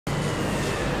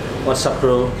What's up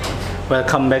bro?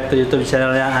 Welcome back to YouTube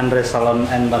channelnya Andre Salon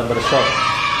and Barbershop.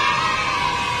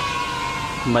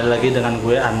 Kembali lagi dengan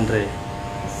gue Andre.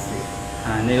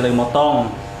 Nah ini lagi motong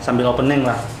sambil opening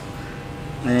lah.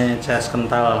 Nih CS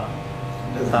kental,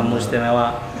 tamu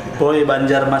istimewa, Boy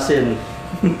Banjarmasin.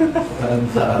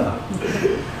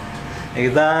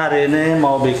 Kita hari ini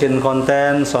mau bikin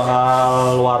konten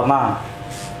soal warna.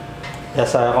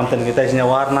 Biasa konten kita isinya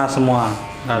warna semua.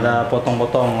 Nggak ada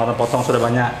potong-potong, warna potong sudah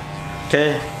banyak.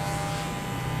 Oke.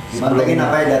 Dimantengin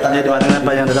apa yang datang? Ya dimantengin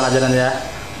apa yang datang aja nanti ya.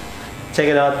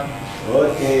 Cekidot.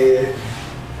 Oke.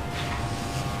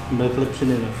 Ambil klip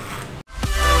sini loh.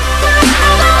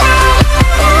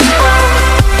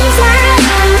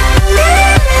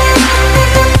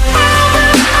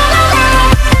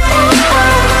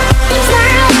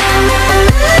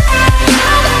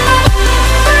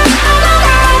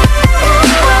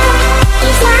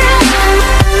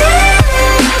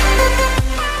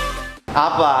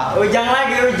 Apa? Ujang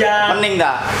lagi, ujang. Pening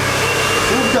dah?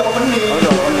 Udah pening. Oh,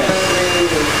 udah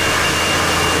pening.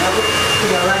 Aku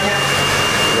kendalanya.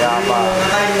 Ya apa?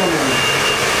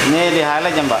 Ini di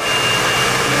highlight ya mbak?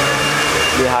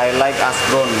 Di highlight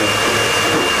asbron nih.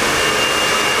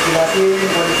 Jelasin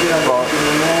kondisi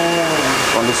rambutnya.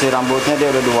 Kondisi rambutnya dia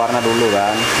udah diwarna dulu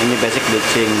kan. Ini basic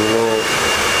bleaching dulu.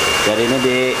 Jadi ini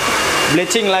di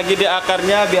bleaching lagi di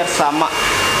akarnya biar sama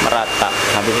merata.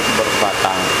 Habis itu baru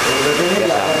batang. Berarti ini di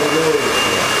akar dulu.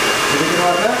 Bikin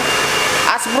warna?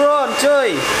 Asbron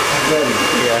cuy. Asbron.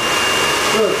 Iya.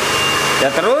 Terus. Ya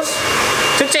terus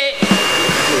cuci.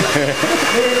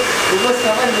 Bungkus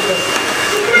kapan bungkus?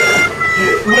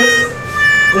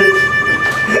 Bungkus.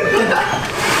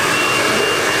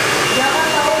 Jangan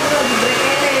tahu gue lagi break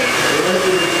ini.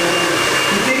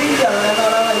 Ini jangan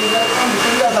orang lagi datang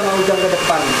bisa sama ujang ke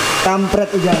depan. Kampret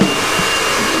ujang.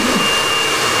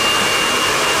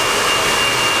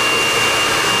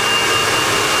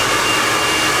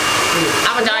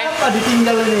 Apa coy? Apa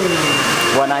ditinggal ini?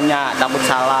 Gua nanya takut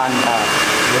salah ntar.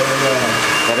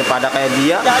 Daripada kayak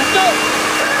dia. Jancuk.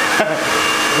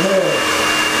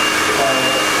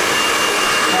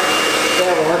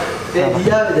 Kayak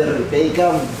dia aja, kayak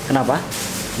ikam. Kenapa?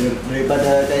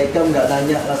 Daripada kayak ikam nggak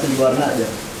tanya langsung diwarna aja.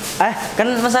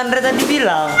 Kan Mas Andre tadi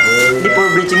bilang di full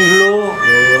bleaching dulu.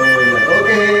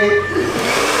 Oke.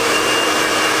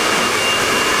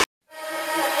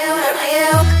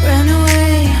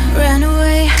 Run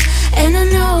away, and I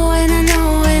know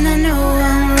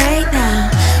I'm right now.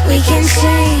 We can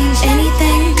change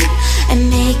anything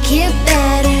and make it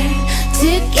better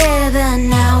together.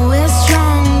 Now we're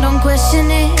strong, don't question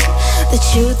it. The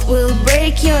truth will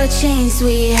break your chains.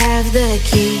 We have the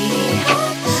key.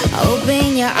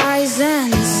 Open your eyes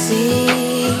and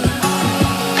see.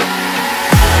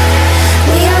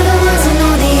 We are the ones who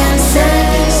know the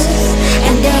answers,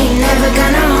 and they ain't never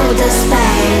gonna hold us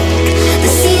back. The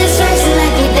sea is rising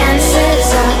like we dancers.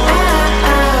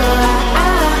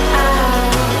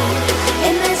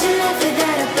 Imagine life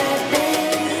without a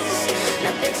purpose.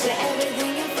 Now picture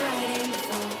everything you're fighting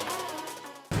for.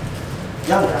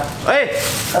 Yang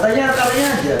katanya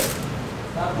aja.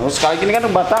 Oh, sekali gini kan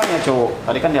batangnya cuk.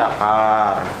 Tadi kan di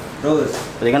akar. Terus.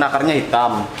 Tadi kan akarnya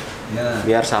hitam. Ya.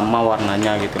 Biar sama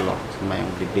warnanya gitu loh, sama yang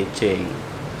di bleaching.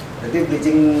 Berarti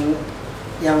bleaching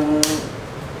yang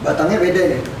batangnya beda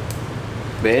nih.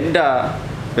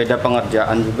 Beda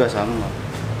pengerjaan juga sama.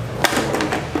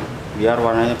 Biar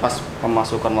warnanya pas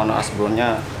pemasukan warna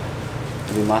asbronnya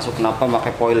lebih masuk. Kenapa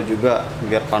pakai foil juga?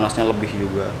 Biar panasnya lebih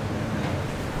juga.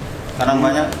 Karena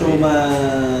banyak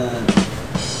Truman.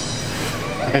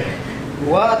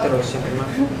 Gua terus yang emang.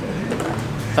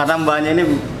 karena mbaknya ini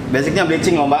basicnya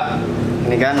bleaching loh mbak.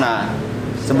 Ini kan nah.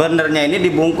 Sebenarnya ini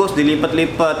dibungkus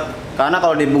dilipat-lipat. Karena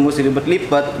kalau dibungkus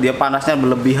dilipat-lipat dia panasnya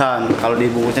berlebihan. Kalau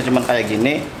dibungkusnya cuma kayak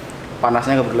gini,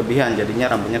 panasnya nggak berlebihan.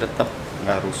 Jadinya rambutnya tetap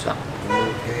nggak rusak.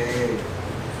 Oke.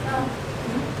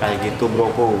 Kayak gitu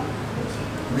bro.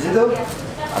 Habis itu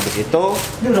Habis itu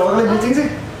ini berapa kali bleaching sih?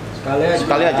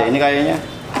 sekali aja ini kayaknya.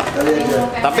 Sekali aja.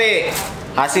 Tapi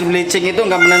hasil bleaching itu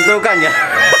nggak menentukan ya.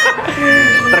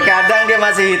 Terkadang dia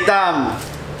masih hitam.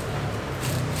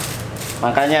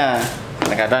 Makanya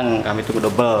terkadang kami tunggu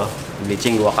double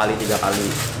bleaching 2 kali 3 kali.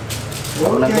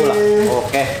 Nggak menentu lah.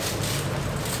 Oke.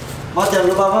 Mat jangan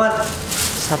lupa banget.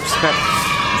 Subscribe,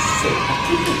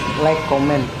 like,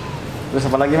 comment, Terus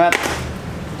apa lagi Mat?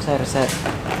 share.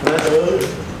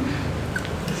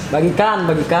 Bagikan.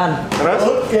 Terus?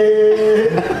 Oke.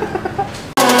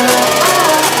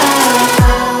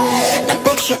 Now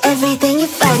picture everything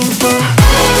you're fighting for.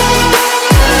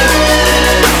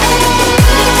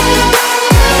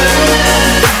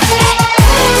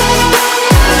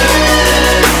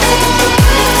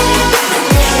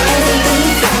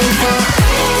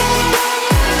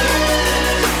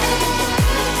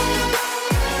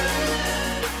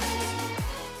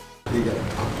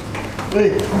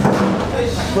 Wih,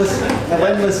 bos,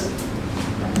 ngapain bos?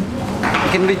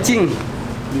 Bikin bleaching.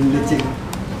 Bikin bleaching.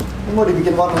 Ini mau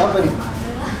dibikin warna apa nih?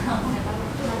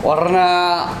 Warna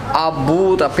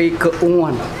abu tapi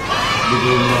keunguan.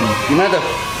 Gimana tuh?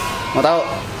 Mau tahu?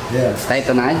 Ya. Stay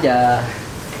tune aja.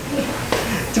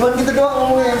 Cuman gitu doang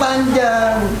ngomongnya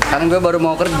panjang. Kan gue baru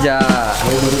mau kerja.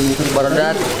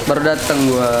 Baru datang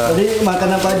gue. Tadi makan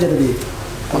apa aja tadi?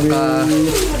 Makan.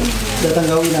 Datang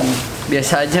kawinan.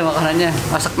 Biasa aja makanannya,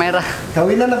 masak merah.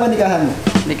 Kawinan apa nikahan?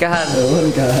 Nikahan. Oh,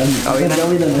 nikahan. Kawinan.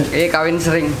 Kawinan. Ya? Kawin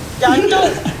sering.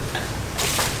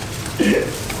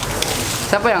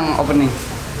 Siapa yang opening?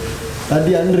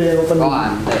 Tadi Andre yang opening. Oh,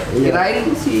 Andre. Iya.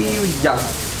 Kirain si Ujang.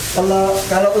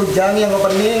 Kalau Ujang yang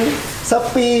opening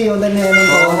sepi kontennya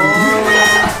nonton.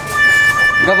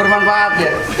 Gak bermanfaat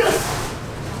ya?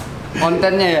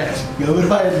 Kontennya ya? Gak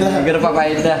berfaedah. Gak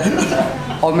berfaedah.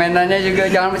 Komenannya juga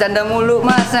jangan bercanda mulu,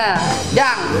 masa?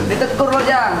 Jang, ditegur lo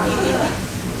Jang.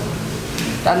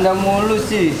 Canda mulu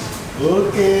sih.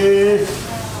 Oke.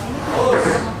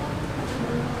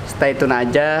 Stay tune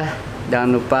aja,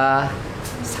 jangan lupa.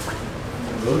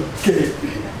 Oke.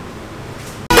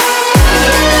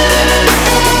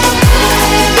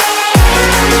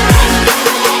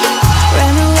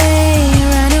 Run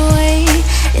away,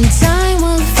 and time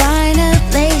will find a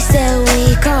place that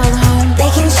we call home. They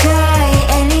can try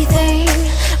anything,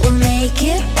 we'll make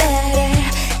it better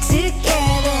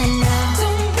together now.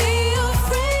 Don't be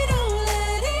afraid of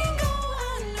letting go.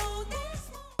 I know this.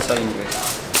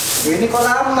 Ini kok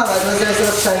lama gak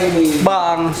selesai ini.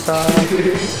 Bangsa.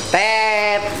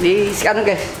 Tet di anu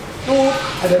guys. Tuh,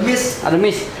 ada miss. Ada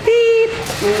miss. Tit.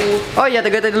 Oh iya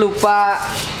tadi lupa.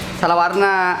 Salah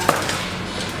warna.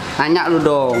 Nanya lu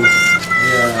dong.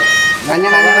 Iya. Nanya.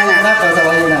 Kenapa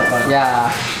salahnya apa? Ya.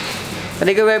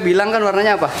 Tadi gue bilang kan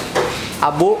warnanya apa?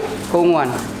 Abu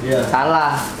keunguan. Iya.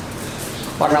 Salah.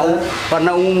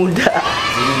 Warna ungu muda.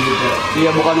 Ini juga. Iya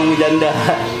bukan ungu janda.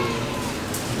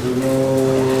 Dulu.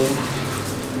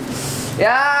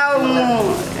 Ya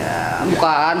ungu. Ya,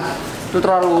 bukan. Itu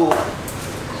terlalu.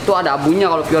 Itu ada abunya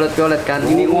kalau violet kan.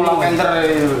 Ini ungu. lavender.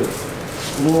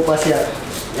 Ungu pas ya.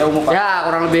 Ya umum Pak. Ya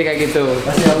kurang lebih kayak gitu.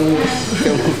 Pas ya ungu.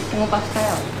 Mau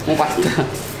pastel. Mau pastel.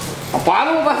 Apaan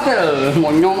mau pastel?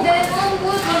 Monyong. Dari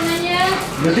bungkus warnanya.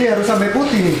 Berarti harus sampai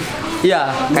putih nih. Iya,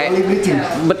 kayak Kali bleaching.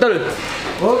 betul.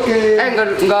 Oke.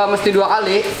 Enggak mesti 2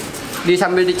 kali.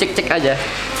 Sambil dicek-cek aja.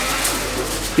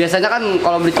 Biasanya kan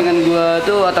kalau bleachingan gua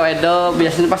tuh atau Edo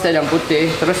biasanya pasti ada yang putih,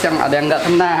 terus yang ada yang nggak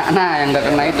kena. Nah, yang nggak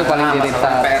kena itu paling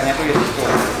dirita. PR-nya tuh gitu.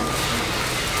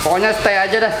 Pokoknya stay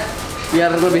aja dah,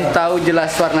 biar lebih tahu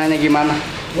jelas warnanya gimana.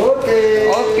 Oke.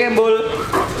 Oke, Bul.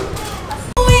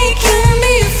 We can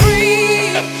be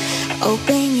free.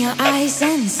 Open your eyes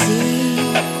and see.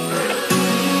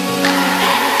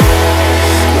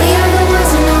 We are the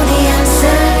ones who know the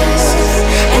answers,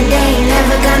 and they ain't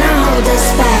never gonna hold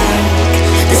us back.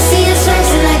 The sea is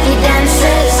rising like we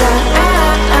dancers.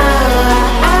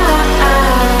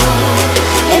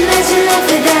 Imagine life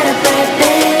without a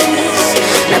purpose.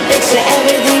 Now picture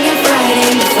everything you're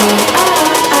fighting for.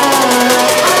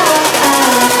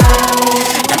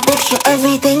 Now picture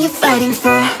everything you're fighting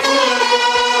for.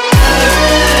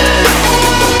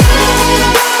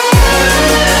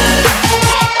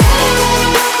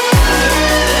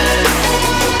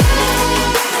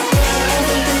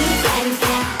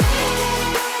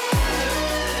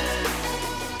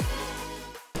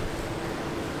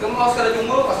 Kamu mau sekali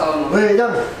jumbo pas Salon? Woi,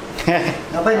 Jang.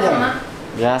 Ngapain, Jang?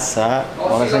 Biasa,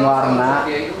 olesin warna.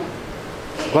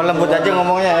 Gua lembut aja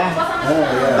ngomongnya ya.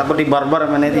 Iya. Takut dibarbar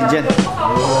sama netizen.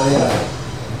 Oh, iya.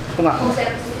 Itu nggak?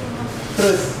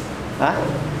 Terus Hah?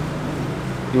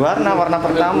 Di warna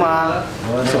pertama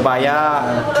supaya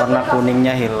warna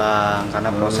kuningnya hilang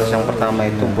karena proses yang pertama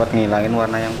itu buat ngilangin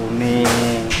warna yang kuning.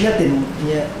 liatin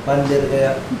ya pandir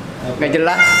kayak Nggak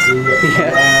jelas. iya.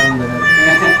 Bener.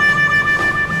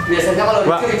 Biasanya kalau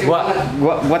lucu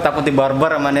Gua takut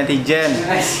dibarbar sama netizen.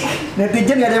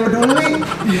 Netizen gak ada yang peduli.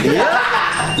 Iya.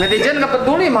 Netizen nggak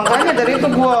peduli, makanya dari itu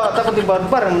gua takut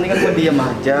dibarbar, mendingan gua diam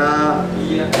aja.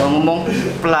 Gua ngomong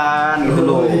pelan gitu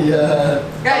loh. Iya.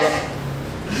 Guys,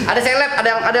 ada seleb,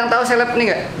 ada yang tahu seleb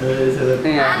nih nggak?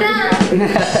 Nih ya. Ada.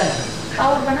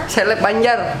 Tahu mana? Seleb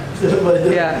Banjar.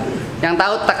 Iya. Yang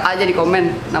tahu tag aja di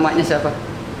komen namanya siapa.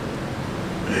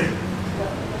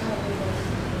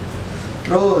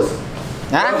 Terus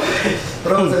Hah?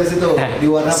 terus dari situ di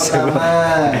warna pertama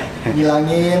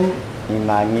ngilangin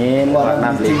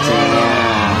Warna bleachingnya.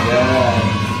 Ya.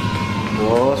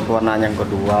 Terus warna yang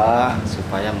kedua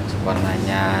supaya masuk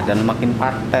warnanya dan makin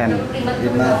paten. Di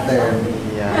maten.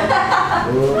 Iya.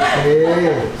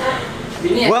 Oke.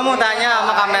 Gua mau tanya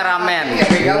sama kameramen.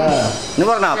 Ini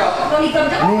warna apa?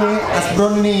 Ini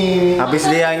asbron nih. Habis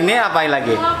dia ini apain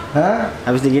lagi? Hah?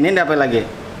 Habis diginiin dia apain lagi?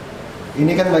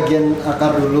 Ini kan bagian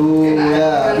akar dulu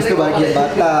ya, habis itu bagian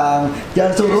batang.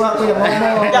 Jangan suruh aku yang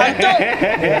ngomong.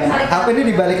 Apa ini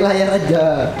di balik layar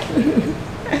aja.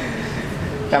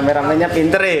 Kameramennya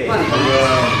pinter ya.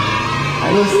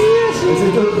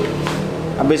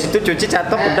 Habis itu cuci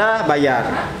catok udah bayar.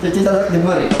 Cuci catok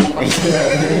jemur.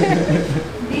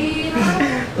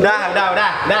 Udah.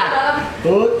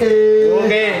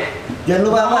 Oke. Jangan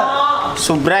lupa apa?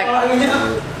 Subrek.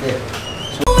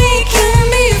 We can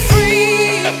be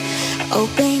free.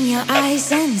 Open your eyes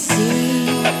and see.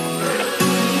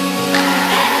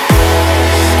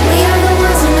 We are the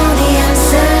ones who know the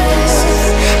answers,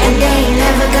 and they ain't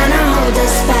never gonna hold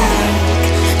us back.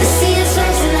 The sea is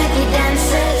rising like we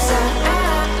dancers.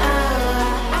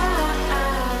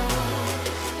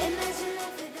 Imagine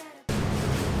life without.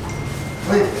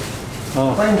 Woi,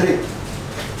 Oh, apa Indri?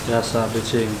 biasa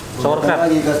bleaching. Shower Datang cap.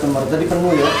 lagi customer. Tadi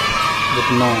penuh ya? Udah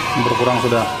penuh, berkurang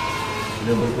sudah.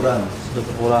 Udah berkurang. Sudah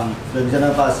berkurang. Udah bisa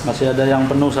nafas. Masih ada yang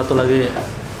penuh satu lagi.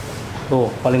 Tuh,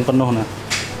 paling penuh nah.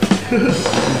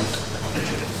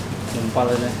 Jempal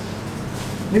ini.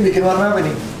 Ini bikin warna apa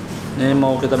nih? Ini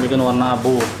mau kita bikin warna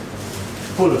abu.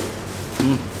 Full.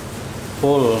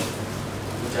 Full.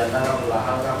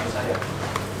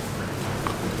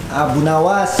 Abu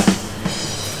Nawas.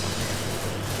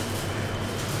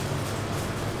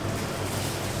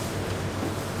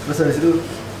 Terus habis itu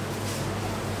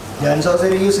jangan sok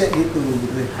serius ya gitu.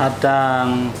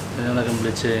 Hadang. Ini lagi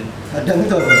bleaching. Kadang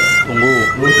itu apa? Tunggu.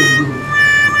 Tunggu.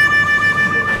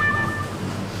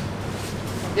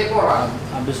 Dekoran.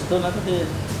 Habis itu nanti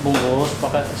dibungkus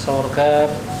pakai shower cap.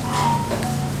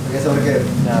 Pakai shower cap.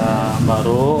 Ya,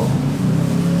 baru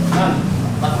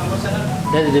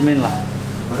ya didimin lah.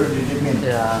 Baru didiemin.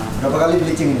 Ya, Berapa kali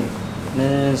bleaching ini?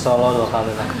 ini solo 2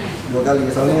 kali lah. 2 kali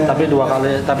soalnya. Tapi dua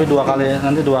kali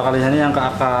nanti 2 kalinya ini yang ke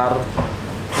akar.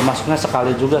 Masuknya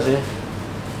sekali juga sih.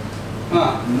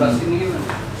 Nah, belas ini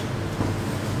gimana?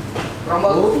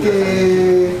 Rambut.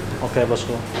 Oke,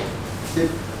 bosku.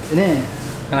 Sip. Ini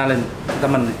kenalin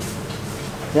temen nih.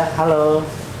 Ya, halo.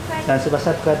 Dan coba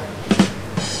subscribe.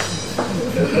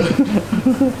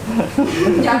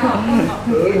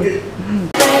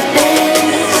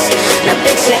 Now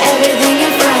picture everything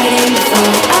you're fighting for.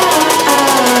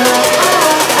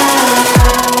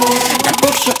 Now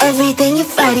picture everything you're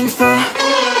fighting for.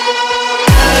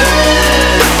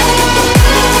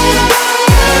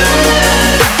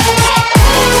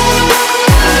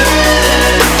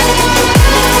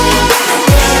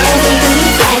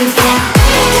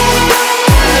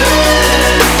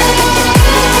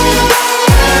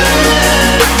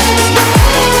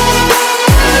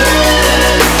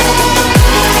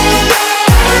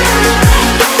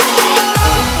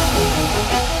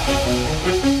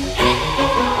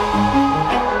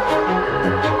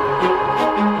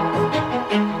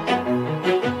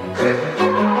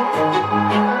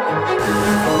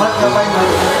 Mat ngapain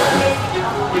baru?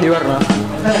 Di warna.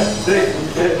 Dri.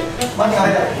 Mat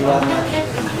ngapain di warna?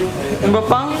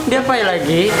 Bapang, dia apa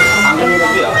lagi?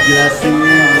 Jelasin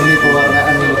ini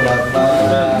pewarnaan ini berapa.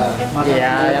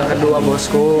 Iya, yang kedua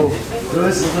bosku.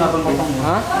 Terus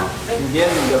Hah?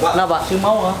 Kenapa? Si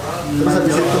mau ah? terus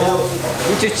habis itu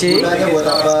Dicuci. gunanya buat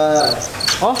apa?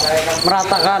 Oh,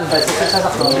 meratakan.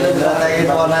 Ngeratain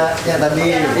warna yang tadi.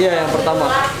 Iya, yang pertama.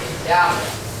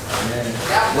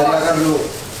 Dari akar dulu.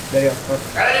 Dari akar.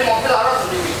 Karena di mobil harus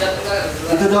lebih bisa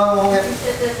tuh. Itu doang ngomongnya.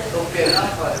 Supir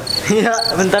apa? Iya,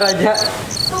 bentar aja.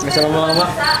 Nggak usah lama-lama.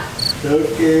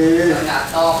 Oke.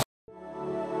 Catok.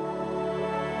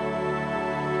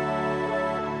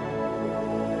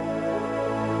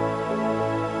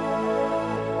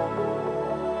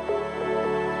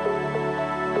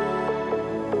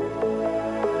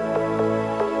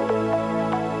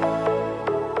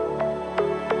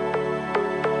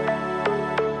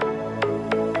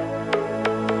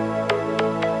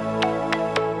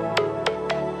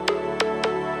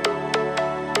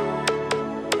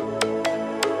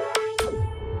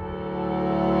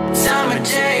 Summer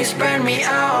days burn me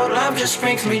out, love just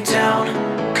brings me down.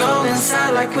 Go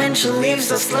inside like winter leaves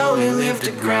that slowly leave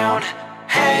the ground.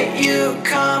 Hey, you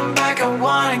come back, I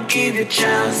wanna give you a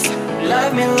chance.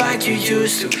 Love me like you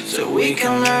used to, so we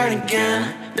can learn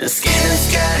again. The skin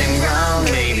is getting brown,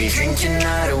 baby, drink your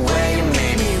night away.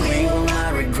 Maybe we will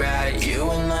not regret it, you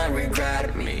will not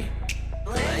regret me.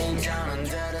 Laying down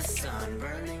under the sun,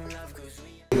 burning love cause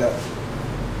we...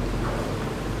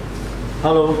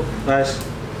 Halo guys.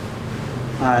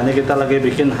 Nah, ini kita lagi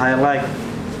bikin highlight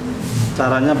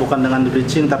caranya bukan dengan di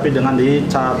bleaching tapi dengan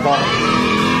dicatok.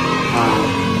 Nah,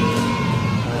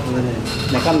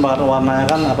 ini kan warnanya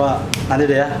kan apa? Nanti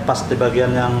deh ya, pas di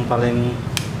bagian yang paling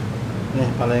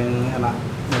enak,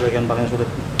 ini bagian paling sulit.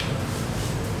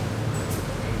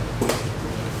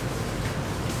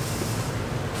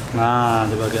 Nah,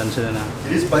 di bagian sini nah.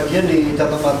 Jadi sebagian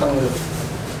dicatok matang gitu.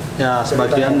 Ya,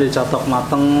 sebagian dicatok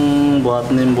mateng buat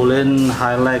nimbulin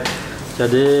highlight.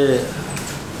 Jadi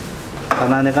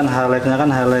karena ini kan highlightnya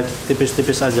kan highlight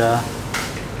tipis-tipis aja,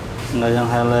 nggak yang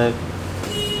highlight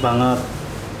banget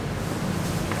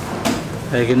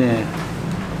kayak gini.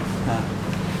 Nah,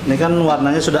 ini kan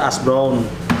warnanya sudah ash brown,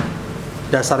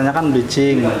 dasarnya kan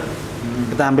bleaching.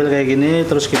 Kita ambil kayak gini,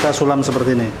 terus kita sulam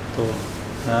seperti ini, tuh,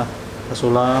 ya, kita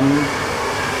sulam.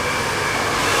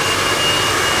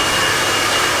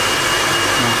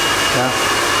 Nah, ya.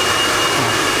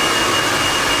 Nah.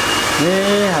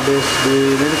 Ini habis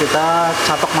di ini kita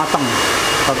catok matang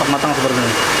seperti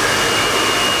ini.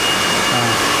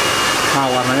 Nah,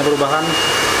 warnanya berubah kan?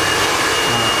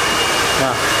 Nah,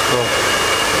 ya, tuh.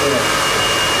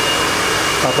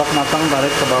 Catok matang,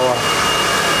 tarik ke bawah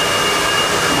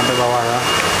sampai bawah ya.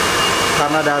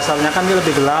 Karena dasarnya kan dia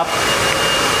lebih gelap,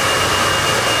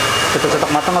 kita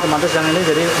catok matang otomatis yang ini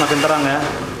jadi makin terang ya.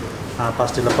 Nah, pas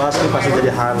dilepas ini pasti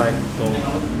jadi highlight tuh.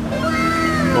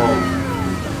 Tuh.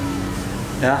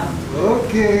 Ya.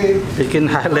 Oke. Bikin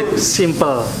highlight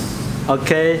simple.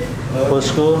 Oke,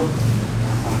 bosku.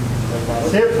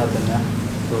 Sip. Satunya.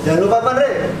 Tuh. Jangan lupa apa,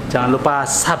 Andre? Jangan lupa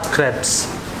subscribe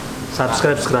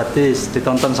gratis,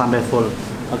 ditonton sampai full.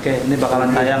 Oke, ini bakalan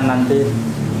tayang nanti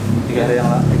 3 hari yang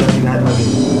lalu, 3 hari lagi.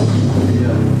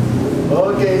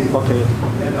 Oke.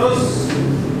 Terus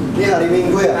ini hari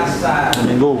Minggu ya?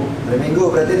 Minggu. Hari Minggu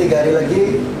berarti 3 hari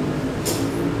lagi.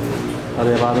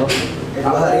 Hari apa tuh? 2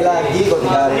 hari lagi kok,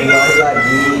 2 hari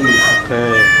lagi. Oke.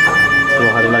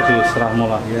 2 hari lagi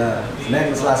serahmu lah. Iya,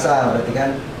 Senin Selasa berarti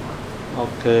kan?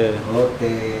 Oke.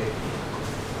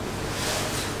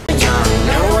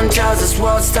 No one tells us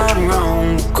what's done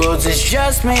wrong, 'cause it's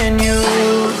just me and you.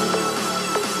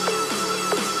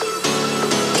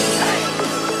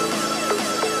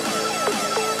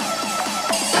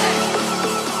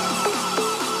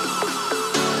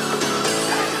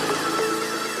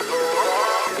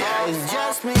 It's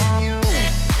just me and you.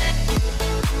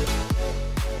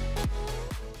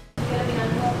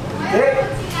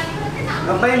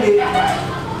 Ngapain di?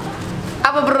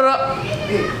 Apa bro?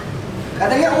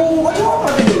 Katanya kok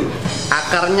coklat ini?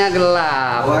 Akarnya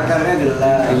gelap. Akarnya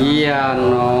gelap. Iya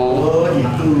no. Oh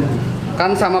gitu.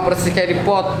 Kan sama persis kayak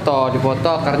dipoto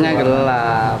akarnya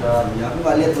gelap. Ya, aku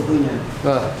nggak lihat fotonya.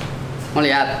 Mau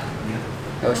lihat?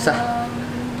 Gak usah.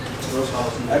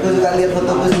 Aku suka lihat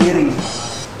fotoku sendiri.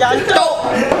 Catok.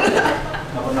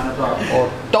 Nggak pernah itu.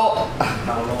 Foto.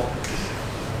 Kalau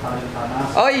paling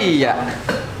panas. Oh iya.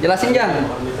 Jelasin Jang.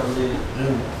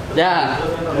 Ya.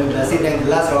 Jelasin yang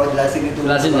jelas, kalau jelasin itu.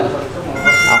 Jelasin ya.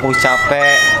 Aku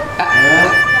capek,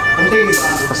 Penting.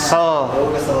 kesel.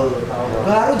 Oh, kesel.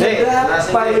 Baru jam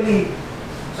berapa ini?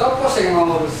 Sopo sih yang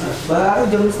ngomong? Baru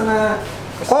jam setengah.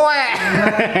 Kowe.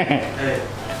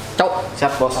 Cok.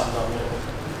 Siap bos.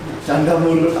 Canda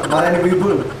mulu. Kemarin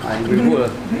ibu-ibu. Ibu.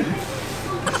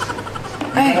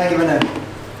 Gimana?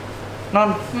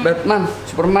 Non, Batman,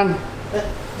 Superman.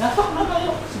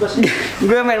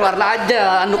 Gue main warna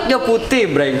aja, anduknya putih,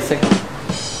 brengsek.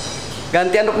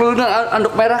 Ganti anduk dulu dong,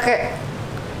 anduk merah kek.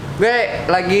 Gue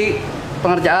lagi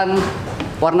pengerjaan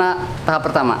warna tahap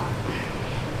pertama.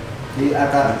 Di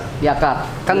akar. Di akar.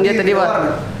 Kan dia tadi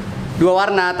dua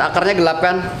warna, akarnya gelap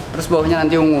kan, terus bawahnya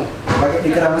nanti ungu. Pakai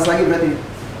dikeramas lagi berarti.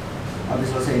 Habis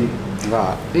selesai ini.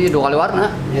 Enggak. Iya 2 kali warna.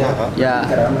 Iya. Ya.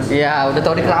 Dikeramas. Iya, udah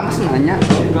tau dikeramas nanya.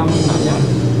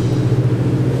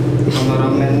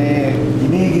 Kameramen nih.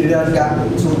 Ini giliran Kak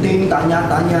syuting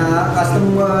tanya-tanya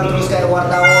customer terus kayak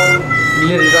wartawan.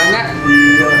 Biar ditanya.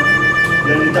 Iya.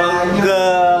 Dan ditanya.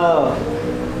 Pegel.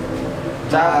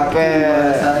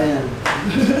 Capek. Rasanya.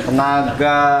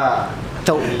 Tenaga.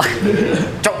 Cok.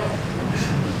 Cok.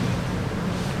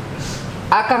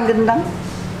 Akang gendang.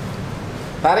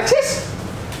 Tarik sis.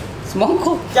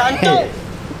 Semongko. Jangan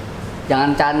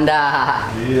Jangan canda.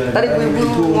 Iya, Tadi jangan ibu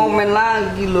gitu. ngomen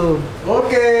lagi loh.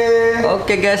 Oke.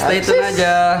 Oke guys, stay tune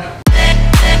aja.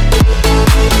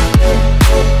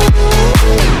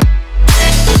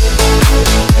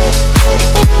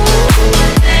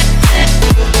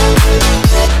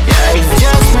 It's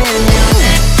just me and you.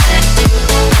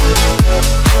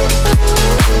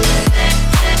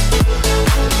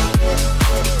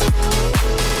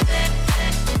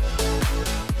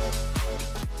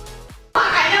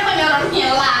 Makanya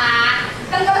penyorongnya lah.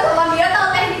 Kan kalau sama dia tahu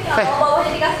teknik kalau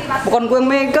bawahnya dikasih masuk. bukan gue yang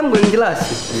megang, gue yang jelas.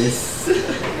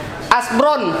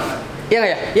 Asbron. Iya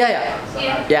nggak ya? Iya ya.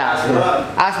 Ya.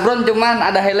 Asbron cuman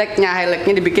ada highlightnya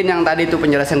dibikin yang tadi itu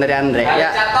penjelasan dari Andre.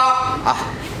 Ya. Catok. Ah.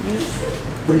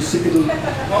 Berisik itu.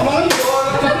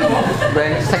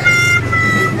 Brengsek.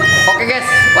 Oke guys,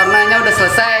 warnanya udah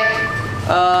selesai.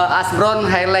 Asbron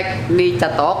highlight di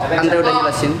Catok. Andre udah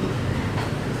jelasin.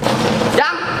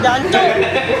 Jangan.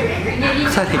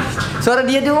 Sorry. Suara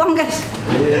dia doang guys.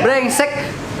 Brengsek.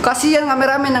 Kasihan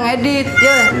kameramen yang edit.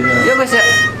 Ya guys ya.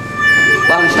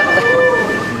 Bangsat.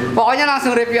 Pokoknya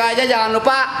langsung review aja, jangan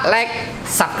lupa like,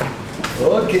 subscribe.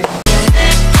 Oke.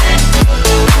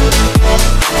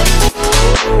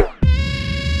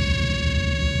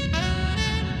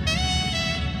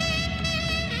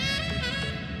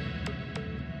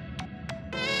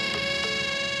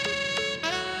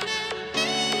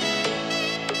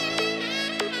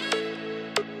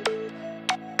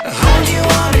 Hold you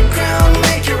on the ground,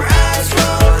 make your eyes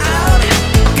roll out.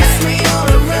 Kiss me all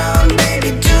around,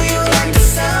 baby. Do you like the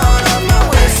sound of my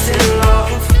wasted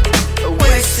love?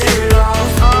 Wasted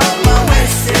love, of my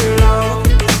wasted love.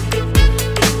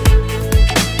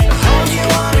 Hold you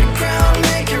on the ground,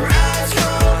 make your eyes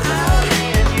roll out.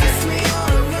 Kiss me all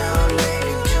around,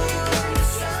 baby. Do you like the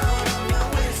sound of my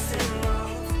wasted love?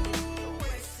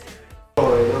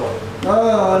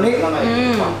 Oh, ini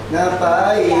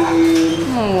ngapain?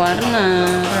 Warna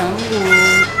rambut.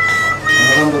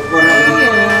 Rambut warna apa? Iya,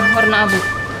 warna abu.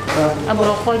 Abu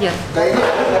rokok aja. Kayaknya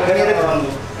harga mirip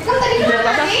rambut.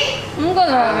 Apa? Enggak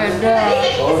lah, beda.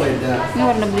 Oh, beda. Ini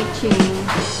warna bleaching.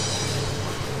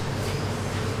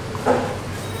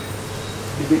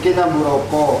 Dibikin abu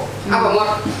rokok. Apa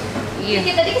mau? Iya.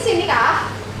 Tadi kesini kah?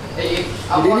 Jadi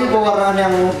ini pewarnaan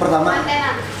yang pertama.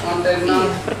 Antena.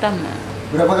 Iya, pertama.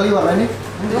 Berapa kali warna ini?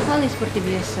 2 kali seperti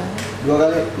biasa. 2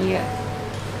 kali. Iya.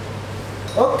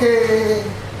 Oke.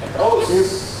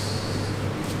 Terus.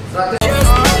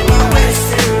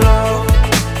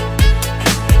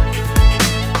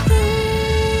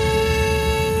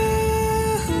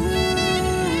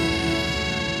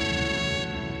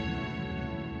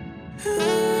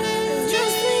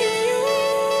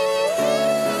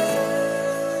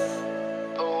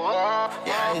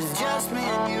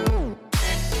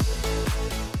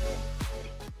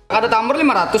 Ada tumbler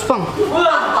 500 bang.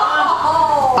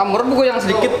 Tumbler bergoyang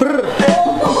sedikit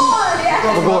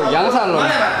bergoyang Salon.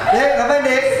 Dek, ngapain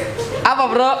Dek? Apa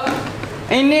bro?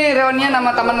 Ini reunian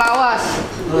sama teman lawas.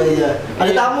 Oh iya. Ada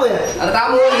tamu ya? Ada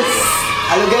tamu.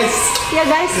 Halo guys. Ya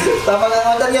guys. Sama nggak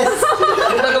ngonten guys.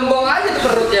 Udah gembong aja tuh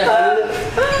perutnya.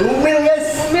 Umil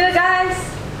guys. Umil guys.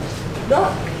 Dok.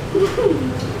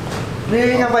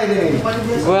 Nih ngapain ini?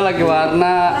 Gue lagi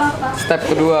warna step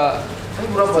kedua.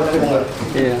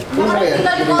 Iya.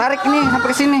 Tarik nih sampai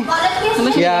ke sini.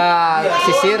 Ya,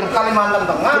 sisir. Kalimantan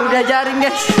Tengah. Perlu diajarin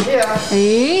guys. Iya.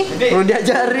 Perlu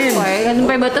diajarin. Kan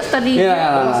sampai batas tadi. Iya.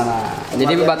 Nah.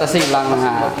 Jadi batasnya hilang.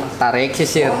 Nah, tarik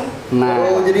sisir. Nah.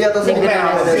 Oh, jadi atasnya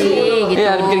Gradasi gitu.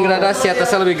 Iya, bikin gradasi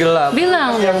atasnya lebih gelap.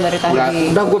 Bilang dong dari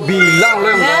tadi. Udah gue bilang lo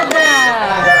yang Nggak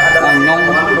ada. ngomong.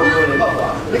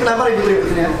 Ini kenapa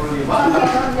ribut-ributnya?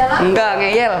 Enggak,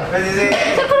 ngeyel.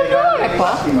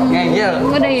 Ngeyel.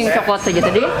 Enggak ada yang coklat aja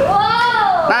tadi.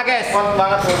 Nah guys,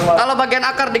 kalau bagian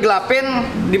akar digelapin,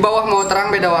 di bawah mau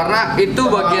terang beda warna, itu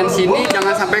bagian sini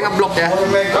jangan sampai ngeblok ya.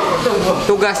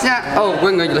 Tugasnya, oh gue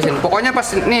nggak jelasin. Pokoknya pas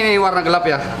nih warna gelap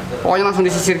ya, pokoknya langsung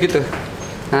disisir gitu.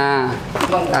 Nah,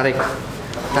 tarik.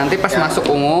 Nanti pas masuk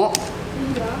ungu,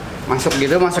 masuk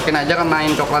gitu, masukin aja kan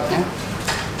main coklatnya.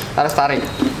 Harus tarik.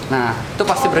 Nah, itu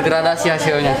pasti bergradasi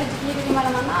hasilnya.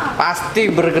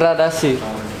 Pasti bergradasi.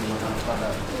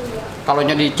 Kalau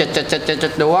nya dicet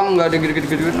doang, nggak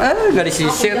digigit-gigit, nggak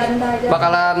disisir,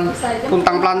 bakalan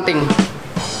puntang planting.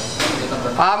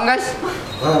 Paham guys?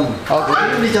 Paham. Oke.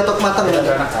 Ini dicatok matang ya?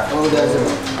 Oh udah.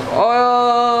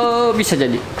 Oh, bisa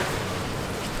jadi.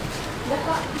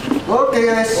 Oke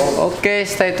guys. Oke,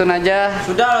 stay tune aja.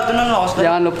 Sudah, tenang loh.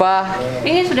 Jangan lupa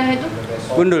Ini sudah itu.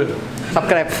 gundul,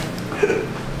 subscribe.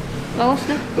 Bagus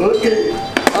dah. Oke.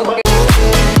 Oke.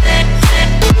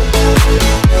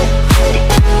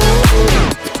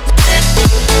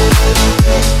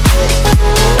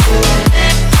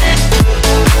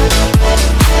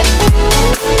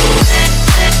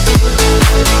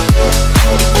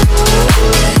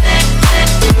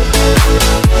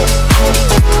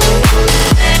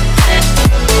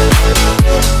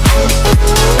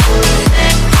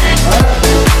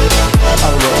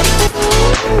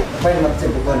 Main mat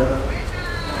sibuk banget.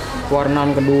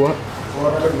 Warnaan kedua.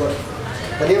 Warna kedua.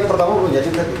 Tadi yang pertama belum jadi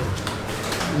tadi.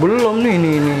 Belum nih,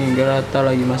 ini gak rata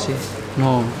lagi masih.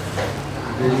 No.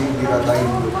 Jadi diratain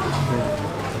dulu.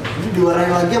 Ini diwarnain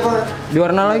lagi apa?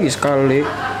 Diwarna lagi sekali.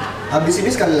 Habis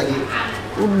ini sekali lagi.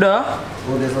 Udah.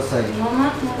 Udah selesai.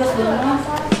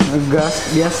 Ngegas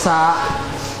biasa.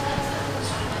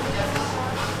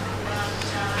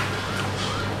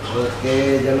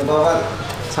 Oke, jangan lupa Pak.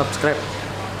 Subscribe.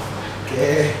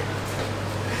 Oke.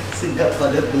 Singkat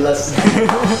padat jelas.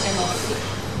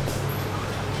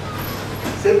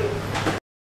 Sip.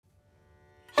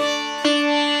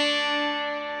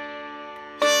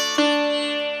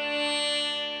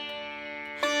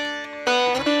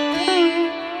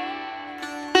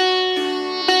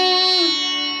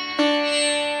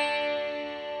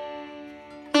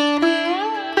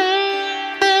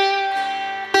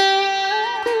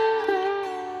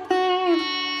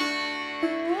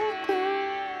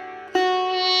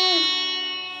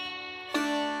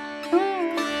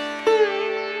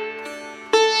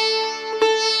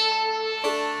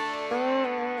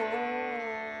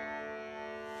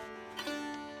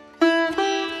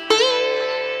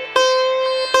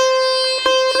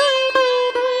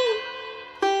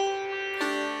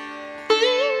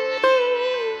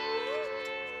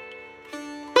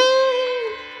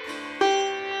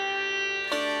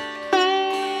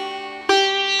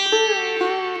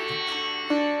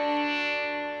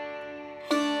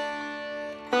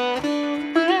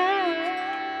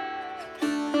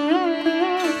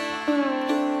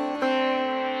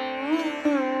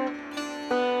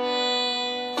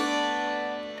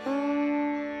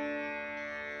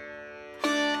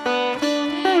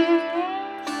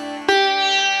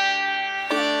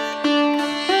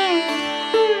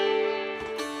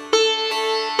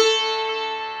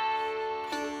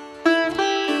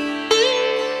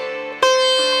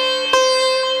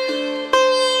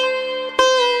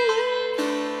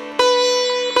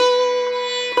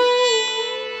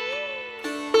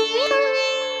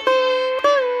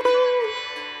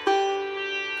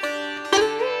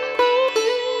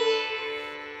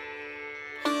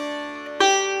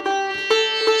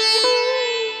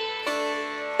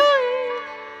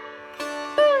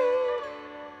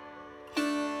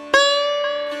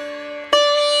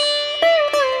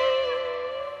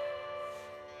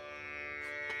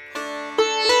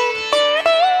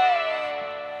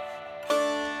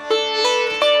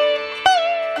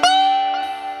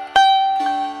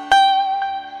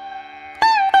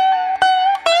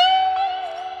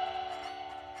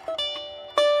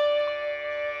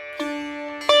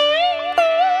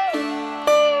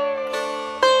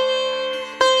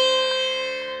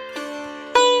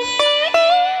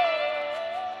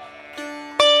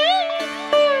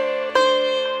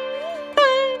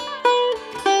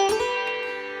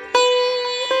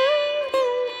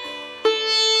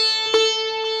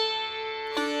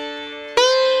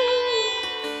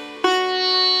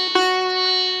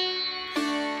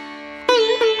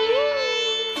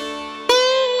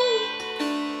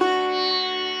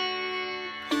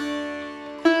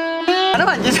 Ano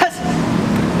man, Jesus?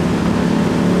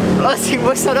 Closing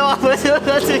bos, ano apa sih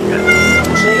closing?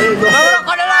 Nomor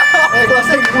ko na lang!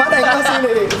 Closing, mana yang closing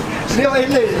ini?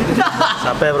 Ini.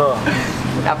 Capek bro.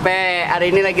 Capek, hari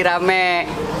ini lagi rame.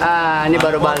 Ini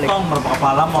baru balik. Motong berapa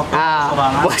kepala, motong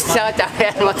sorangan. Bosnya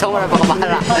capek motong berapa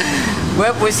kepala. Gue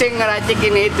pusing ngeracik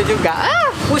ini itu juga.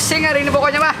 Pusing hari ini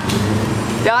pokoknya mah.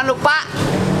 Jangan lupa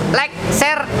like,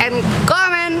 share, and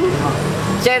comment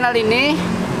channel ini.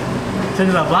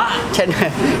 Channel apa?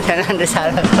 Channel The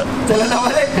Salon. Jalan apa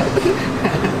nih?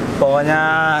 Pokoknya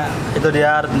itu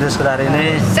dia rutinitas kita hari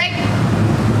ini. Sik.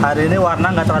 Hari ini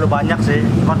warna nggak terlalu banyak sih,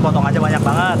 cuma potong aja banyak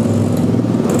banget.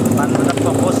 Cuman tetap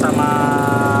fokus sama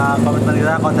komitmen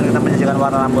kita, konten kita menyajikan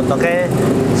warna rambut. Oke,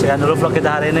 sekian dulu vlog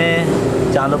kita hari ini.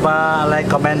 Jangan lupa like,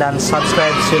 comment, dan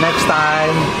subscribe. See you next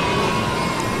time.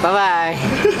 Bye bye.